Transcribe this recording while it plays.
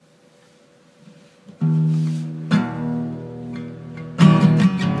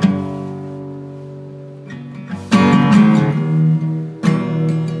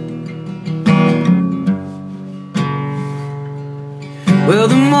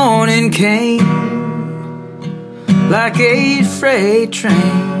morning came like a freight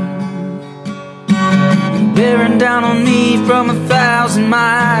train, bearing down on me from 1,000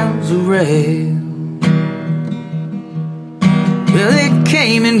 miles of rail. Well, it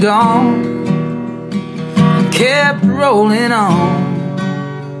came and gone, kept rolling on,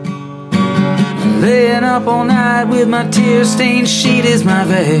 laying up all night with my tear-stained sheet as my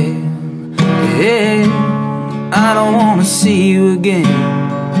veil. Yeah, I don't wanna see you again,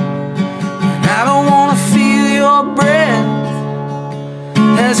 and I don't wanna feel your breath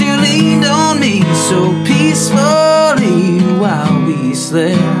as you leaned on me so peacefully while we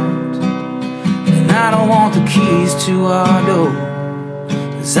slept. And I don't want the keys to our door,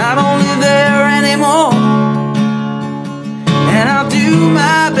 'cause I don't live there anymore. And I'll do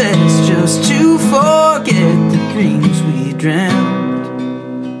my best just to forget the dreams we dreamt.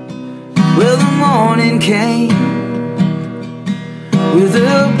 Well, the morning came with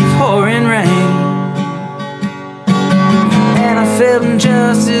a pouring rain, and I felt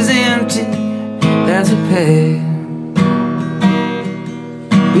just as empty as a pale,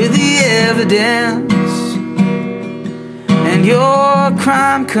 with the evidence and your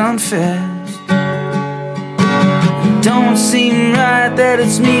crime confessed. Don't seem right that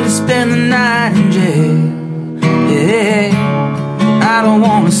it's me to spend the night in jail. Yeah, I don't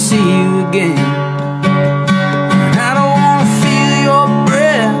wanna see you again, and I don't wanna feel your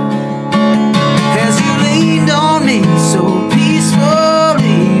breath as you leaned on me so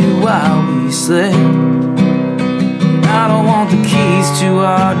peacefully while we slept. I don't want the keys to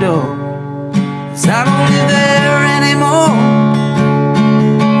our door, 'cause I don't live there anymore.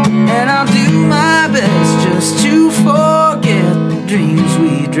 And I'll do my best just to forget the dreams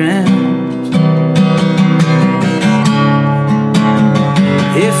we dreamt.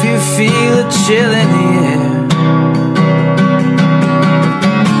 If you feel a chill in the air,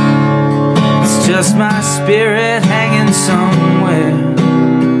 it's just my spirit hanging somewhere.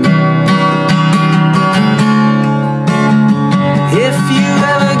 If you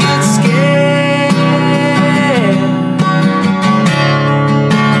ever get scared,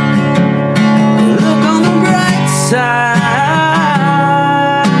 look on the bright side.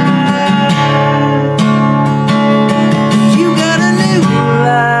 You got a new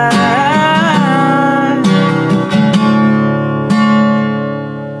life.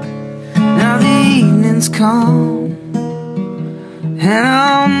 Now the evening's come and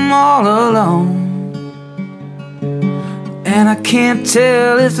I'm all alone, and I can't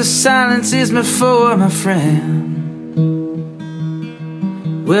tell if the silence is my foe or my friend.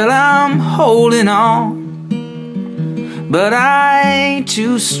 Well, I'm holding on, but I ain't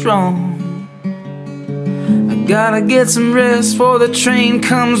too strong. I gotta get some rest before the train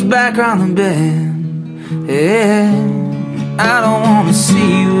comes back round the bend. Yeah, I don't wanna see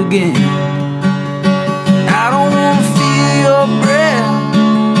you again, I don't wanna feel your breath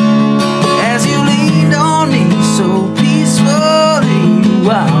as you leaned on me so peacefully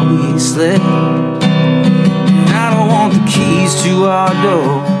while we slept. I don't want the keys to our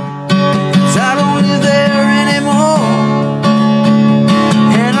door, 'cause I don't live there anymore.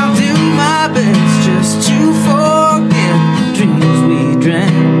 And I'll do my best just to forget the dreams we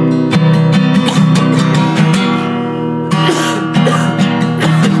dreamt.